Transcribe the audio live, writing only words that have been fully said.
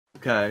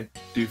Okay,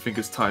 do you think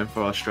it's time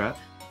for our strat?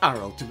 Our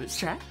ultimate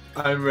strat?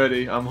 I'm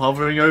ready. I'm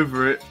hovering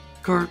over it.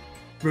 Kurt,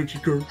 Reggie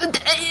Kurt.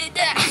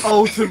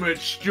 Ultimate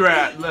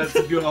strat, let's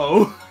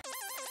go.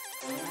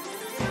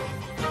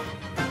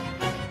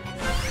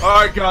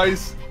 Alright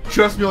guys,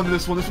 trust me on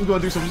this one. This one's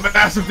gonna do some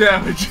massive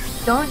damage.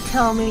 Don't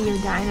tell me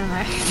you're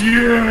Dynamite.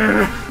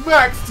 Yeah!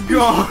 Max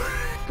go!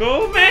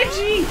 Go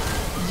Maggie!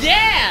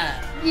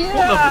 Yeah!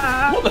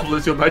 Yeah! What level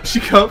is your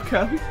magic up,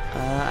 Callie?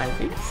 I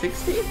think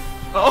 60?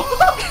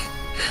 Oh!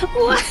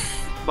 What?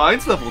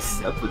 Mine's level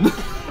 7.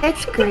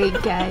 That's great,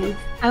 guys.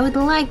 I would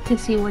like to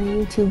see one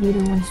YouTube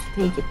either wants to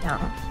take it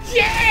down.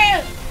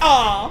 Yeah!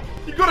 Aw!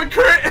 You got a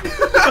crit!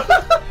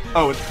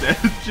 Oh, it's dead.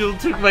 Jill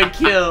took my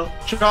kill.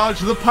 Charge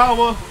the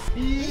power!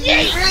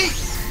 Yay!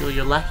 Jill,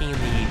 you're lacking in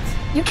the eats.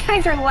 You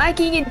guys are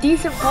lacking in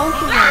decent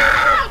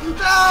Pokemon.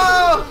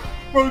 No!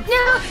 No,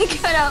 I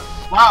got out.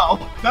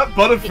 Wow, that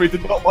Butterfree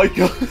did not like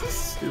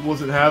us. It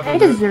wasn't having I it.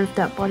 deserved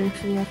that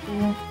Butterfree after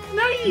that.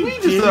 No, you We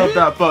didn't. deserve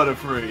that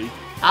Butterfree.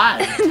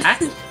 I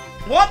attacked.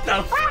 What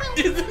the fuck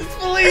is this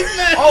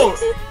policeman? Oh,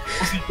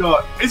 what's he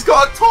got? He's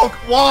got a talk.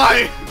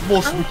 Why? More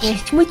Oh, smoochy.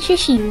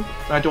 smooches you.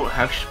 I don't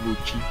have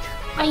smoochy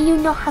Why you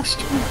know how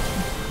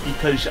smooch?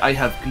 because I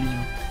have gleam.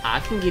 I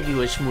can give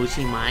you a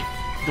smoochie, Mike.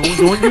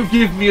 Don't you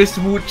give me a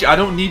smoochie. I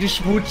don't need a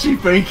smoochie,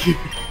 thank you.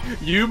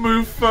 You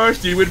move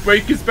first, you would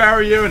break his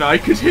barrier and I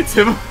could hit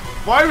him.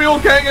 Why are we all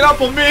ganging up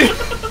on me?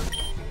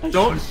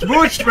 Don't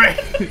smooch me!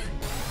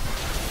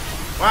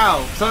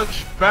 Wow,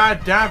 such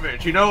bad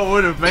damage. You know what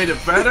would have made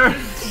it better?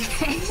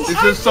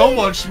 If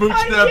someone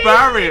smooched their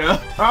barrier.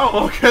 Oh,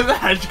 look at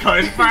that. It's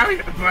got his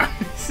barrier back.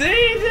 See,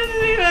 it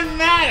doesn't even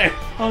matter.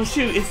 Oh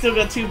shoot, it's still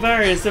got 2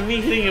 barriers, so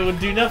me hitting it would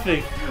do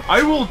nothing.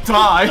 I will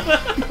die.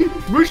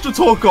 Smooch the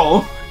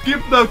Torkoal.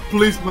 Give that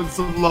policeman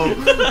some love.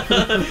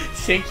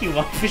 Shake you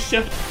up,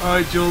 Bishop.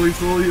 Alright, Joel,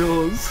 it's all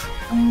yours.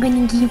 I'm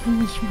gonna give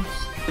him a smooch.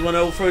 You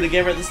wanna throw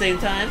together at the same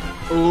time?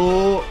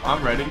 Oh,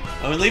 I'm ready.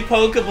 Only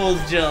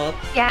Pokeballs, Jill.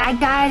 Yeah, I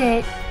got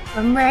it.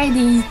 I'm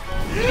ready.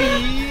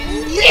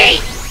 Yay!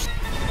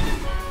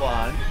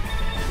 1,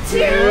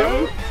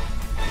 2,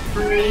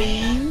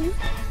 3.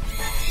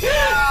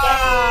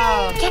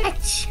 Ah!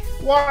 Catch.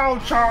 Wow,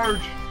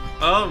 charge!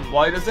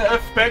 Why does it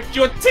affect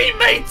your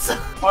teammates?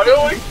 I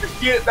always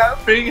forget that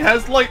thing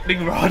has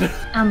lightning rod.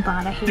 I'm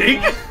bad, I hate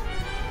Dig! that.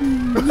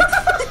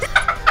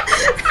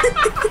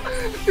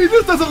 He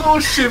just does a little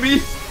shimmy.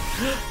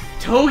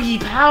 Togi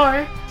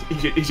power!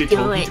 Is it Do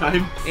Togi it.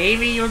 time?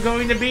 Amy, you're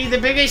going to be the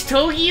biggest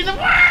Togi in the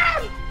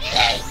world!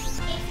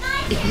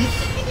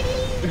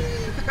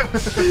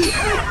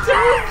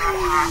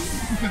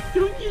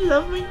 Don't you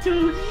love me,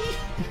 Togi?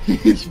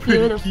 It's pretty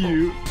beautiful.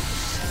 cute.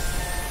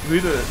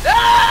 Look at it.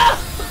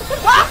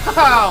 Ah!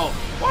 Wow!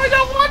 Why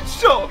not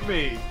one-shot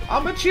me?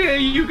 I'ma cheer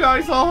you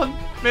guys on.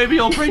 Maybe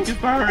I'll break his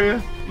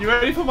barrier. You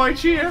ready for my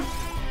cheer?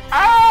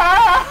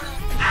 Ah!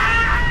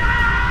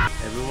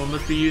 Everyone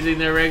must be using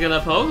their regular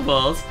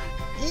Pokeballs.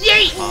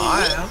 Yeet!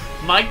 I am.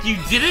 Mike, you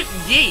did it!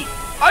 Yeet!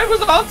 I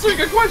was answering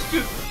a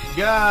question!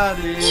 Got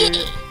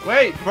it!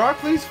 Wait,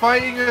 Broccoli's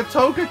fighting a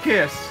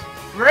Togekiss!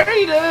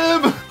 Raid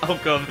him! Oh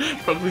god,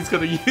 Broccoli's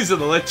gonna use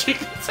an electric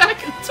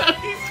attack and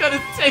Tony's gonna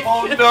take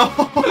Oh it! no!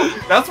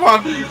 That's why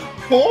I'm using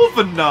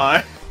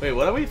Corviknight! Wait,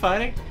 what are we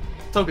fighting?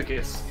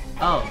 Togekiss.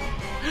 Oh.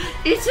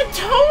 It's a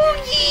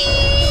Togi!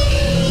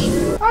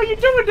 How you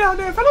doing down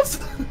there, fellas?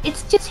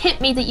 It's just hit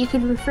me that you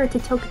could refer to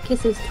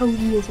Togekiss as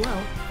Togi as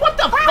well. What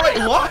the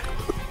fuck? What?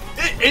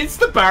 It's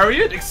the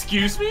barrier?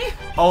 Excuse me?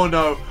 Oh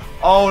no.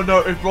 Oh no,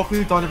 if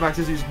Broccoli Dynamax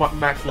uses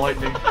Max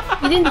Lightning.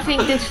 You didn't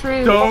think this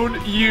through. Don't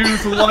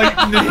use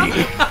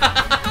lightning!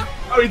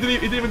 Oh, he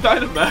didn't even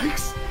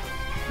Dynamax.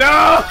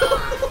 No!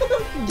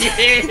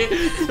 Yeah!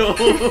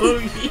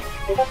 Togi!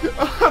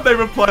 They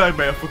replied, I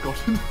may have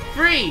forgotten.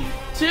 3,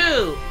 2,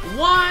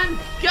 1,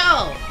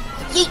 go!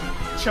 Yeet.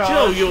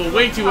 Joe, you were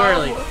way too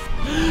early.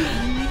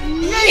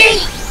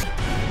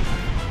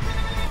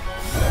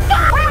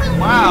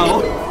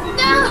 Wow.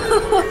 No!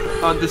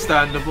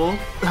 Understandable.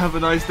 Have a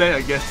nice day,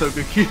 I guess,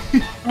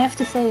 Togekiss. I have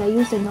to say, I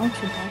used an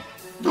Ultra Ball.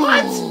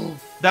 What?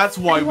 That's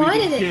why I we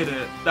wanted didn't it. get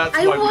it. That's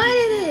I why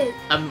wanted it!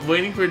 I'm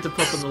waiting for it to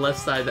pop on the left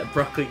side that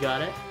Broccoli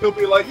got it. He'll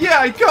be like, yeah,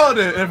 I got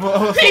it. And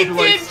everyone else will be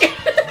like,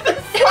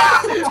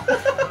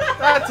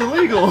 that's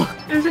illegal.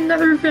 There's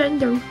another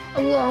random.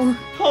 Oh,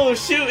 Oh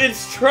shoot,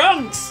 it's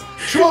Trunks!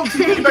 Trunks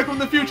is getting back from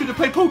the future to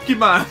play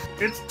Pokemon.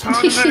 It's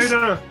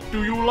Terminator.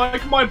 Do you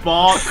like my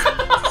bark?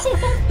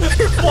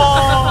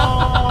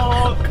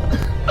 Bark.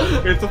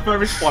 It's a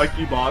very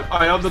spiky bark.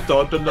 I am the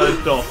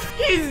Dodonado.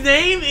 His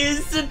name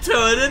is the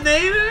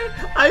Turtonator?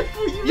 I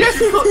thought you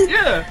Yes,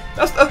 yeah.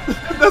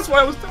 That's why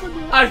I was telling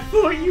you. I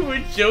thought you were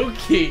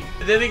joking.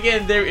 Then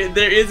again, there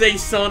is a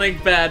Sonic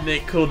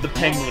Badnik called the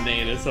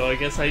Penguinator, so I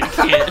guess I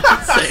can't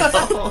say a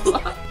whole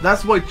lot.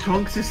 That's why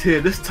Trunks is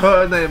here. This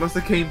Turtonator must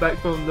have came back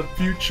from the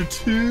future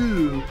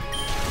too.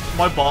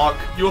 My bark.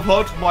 You have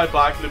hurt my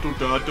back, little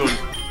turtle.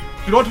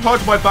 Do not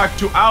hurt my back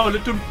to our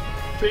little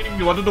thing. I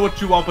don't know what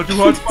you are, but you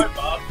hurt my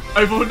back.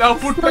 I will now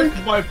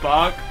protect my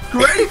back.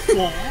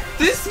 Grateful. That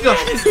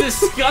Disgusting. is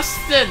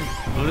disgusting.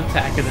 I'm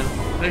attacking him.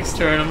 Next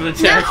turn, I'm gonna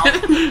attack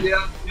him.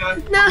 Yeah. No.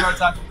 I'm gonna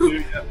attack him too,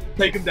 yeah.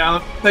 Take him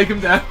down. Take him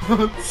down.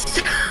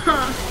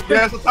 Stop.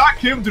 Yes, attack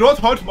him. Do not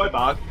hurt my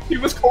back. He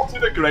was caught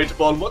in a great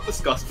ball. What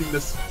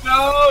disgustingness.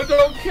 No,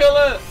 don't kill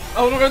it.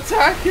 I want to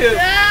attack him.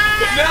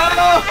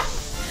 No!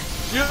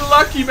 You're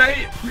lucky,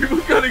 mate. We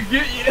were gonna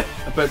get you.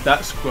 I bet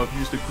that scrub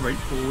used a great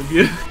ball on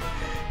you.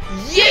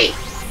 Yeet!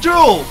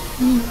 Joel!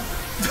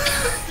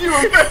 You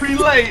were very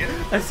late.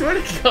 I swear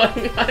to God,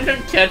 if I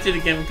don't catch it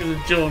again because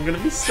of Joel, I'm gonna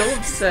be so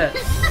upset.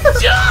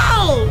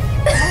 Joel!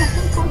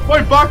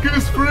 My back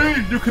is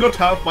free. You cannot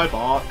have my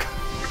back.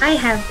 I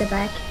have the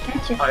back.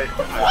 Catch it. I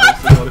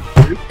also got it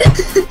for you.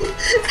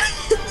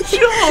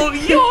 Joel,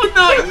 you're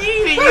not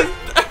eating. It's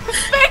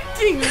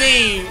affecting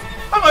me.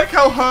 I like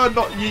how her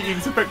not yeeting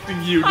is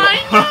affecting you. Not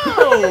I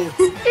know.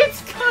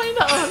 It's kind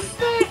of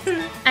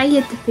unfair. I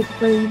get to pick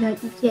whether or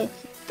not you catch it.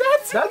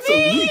 That's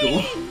mean.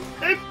 illegal.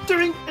 I'm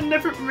doing a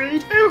never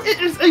read. Oh, it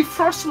is a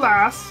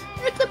Frostlass.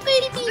 It's a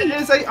baby. It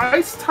is a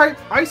ice type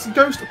ice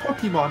ghost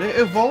Pokemon. It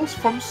evolves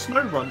from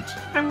Snowrunt.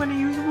 I'm gonna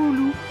use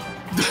Wooloo.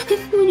 It's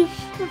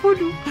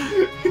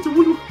a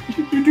Wooloo.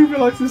 You do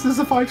realize this is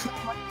a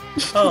 5-star.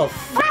 Oh,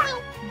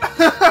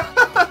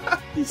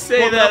 you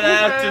say What that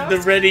level, after may I the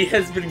ask? ready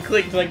has been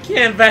clicked, I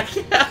can't back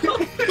out.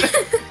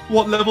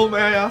 What level,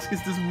 may I ask,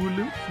 is this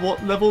Wooloo?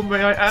 What level,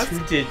 may I ask? 2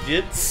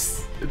 digits.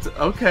 It's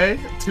okay,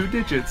 2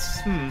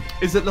 digits.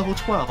 Is it level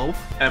 12?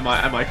 Am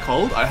I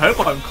cold? I hope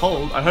I'm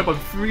cold. I hope I'm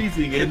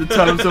freezing in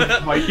terms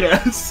of my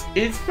guess.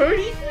 It's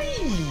 33.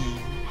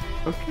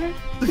 Okay.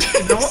 You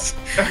know what?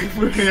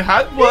 We've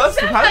had worse.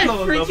 We've had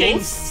lower freaking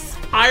levels.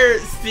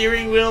 pirate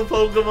steering wheel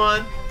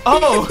Pokemon.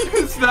 Oh,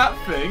 it's that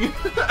thing.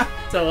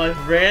 So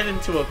I've ran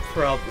into a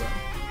problem.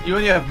 You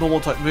only have normal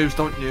type moves,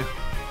 don't you?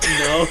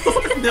 No.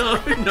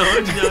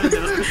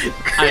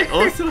 I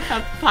also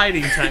have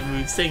fighting type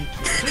moves, thank you.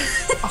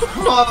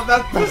 Oh,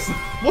 that doesn't.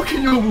 What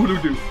can your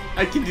Wooloo do?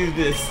 I can do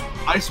this.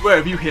 I swear,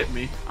 if you hit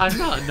me. I'm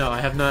not. No,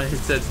 I have not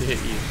said to hit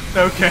you.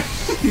 Okay.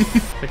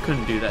 I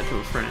couldn't do that to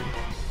a friend.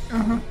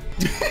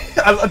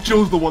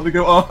 Jules the one to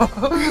go, oh.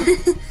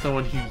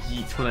 Someone who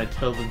yeets when I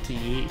tell them to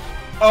yeet.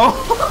 Oh.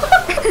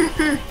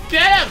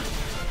 Get him!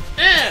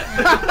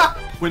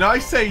 When I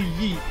say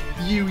yeet,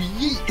 you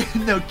yeet.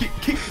 No, get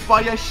kicked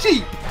by a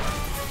sheep.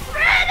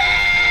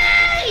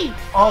 Ready!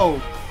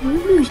 Oh.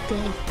 Wooloo's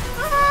dead.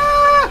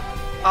 Ah,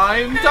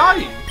 I'm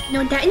dying.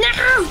 No,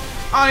 no!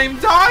 I'm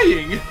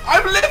dying.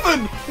 I'm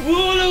living.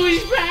 Wooloo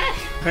is back!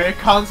 Here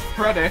comes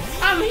Freddy.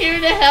 I'm here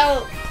to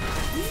help!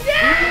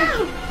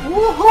 No! Oh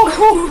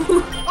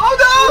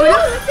no!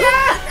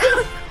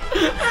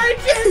 I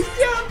just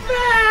jumped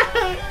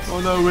back! Oh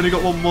no, we only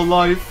got one more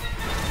life.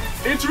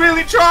 It's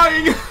really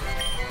trying!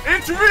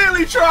 It's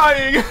really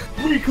trying!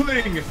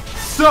 Weakling!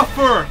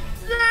 Suffer!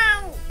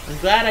 No! I'm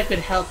glad I could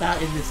help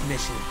out in this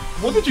mission.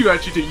 What did you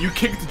actually do? You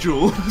kicked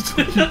Jewel.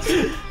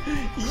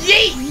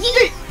 Yeet!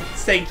 Yeet!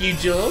 Thank you,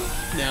 Joel.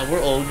 Now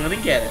we're all gonna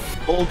get it.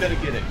 All gonna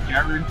get it.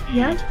 Guaranteed.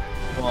 Yeah.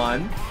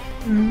 1,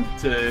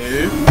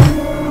 2,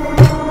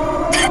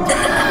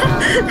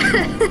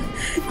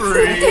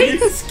 3.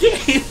 This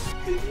game.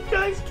 Did you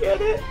guys get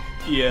it?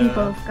 We Yeah.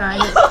 both got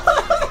it.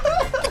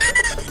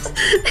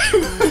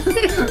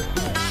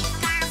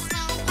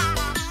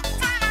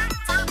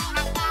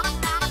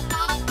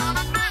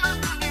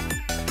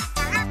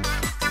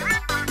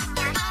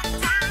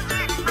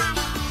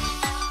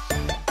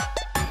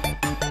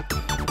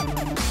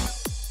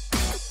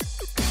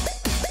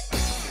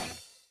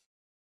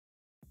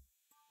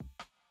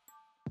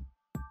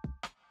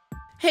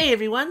 Hey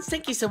everyone,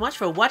 thank you so much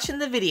for watching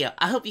the video.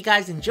 I hope you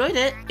guys enjoyed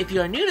it. If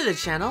you are new to the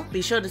channel,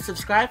 be sure to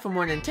subscribe for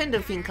more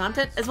Nintendo themed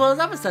content as well as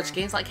other such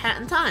games like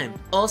Hat in Time.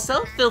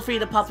 Also, feel free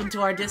to pop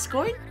into our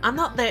Discord. I'm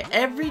not there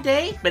every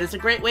day, but it's a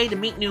great way to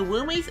meet new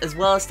Woomies as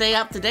well as stay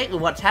up to date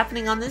with what's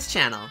happening on this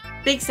channel.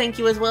 Big thank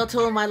you as well to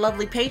all my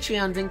lovely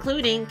Patreons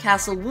including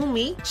Castle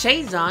Woomy,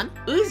 Chazon,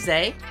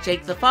 Ozei,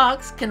 Jake the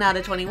Fox,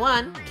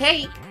 Kanata21,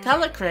 Cake,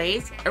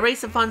 ColorCraze,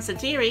 Erasafon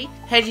Satiri,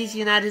 Hedgie's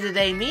United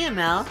Today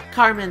Miamel,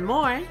 Carmen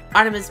Moore,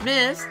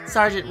 ArtemisMyths,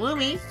 Sergeant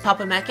Woomy,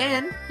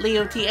 PapaMacN,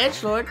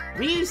 LeoTeEdglord,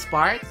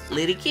 Ryuspark,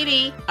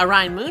 LittyKitty,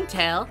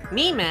 Orionmoontail,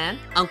 MiiMan,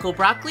 Uncle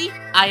Broccoli,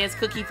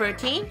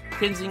 ISCookie13,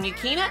 Crimson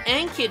Yukina,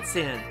 and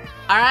Kitsune.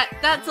 Alright,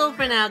 that's all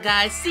for now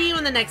guys. See you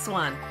in the next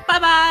one. Bye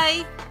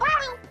bye!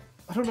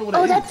 I don't know what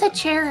it is. That's a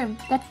Cherrim.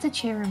 That's the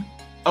Cherrim.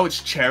 Oh, it's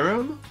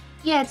Cherim?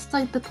 Yeah, it's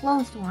like the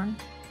closed one.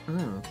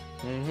 Oh.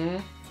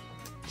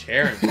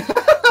 Charon.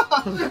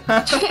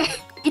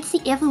 It's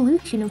the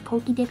evolution of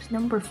Pokédex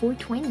number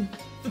 420.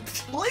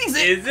 Please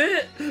Is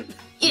it?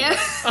 Yeah.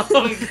 Of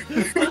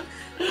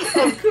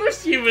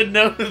course you would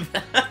know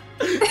that.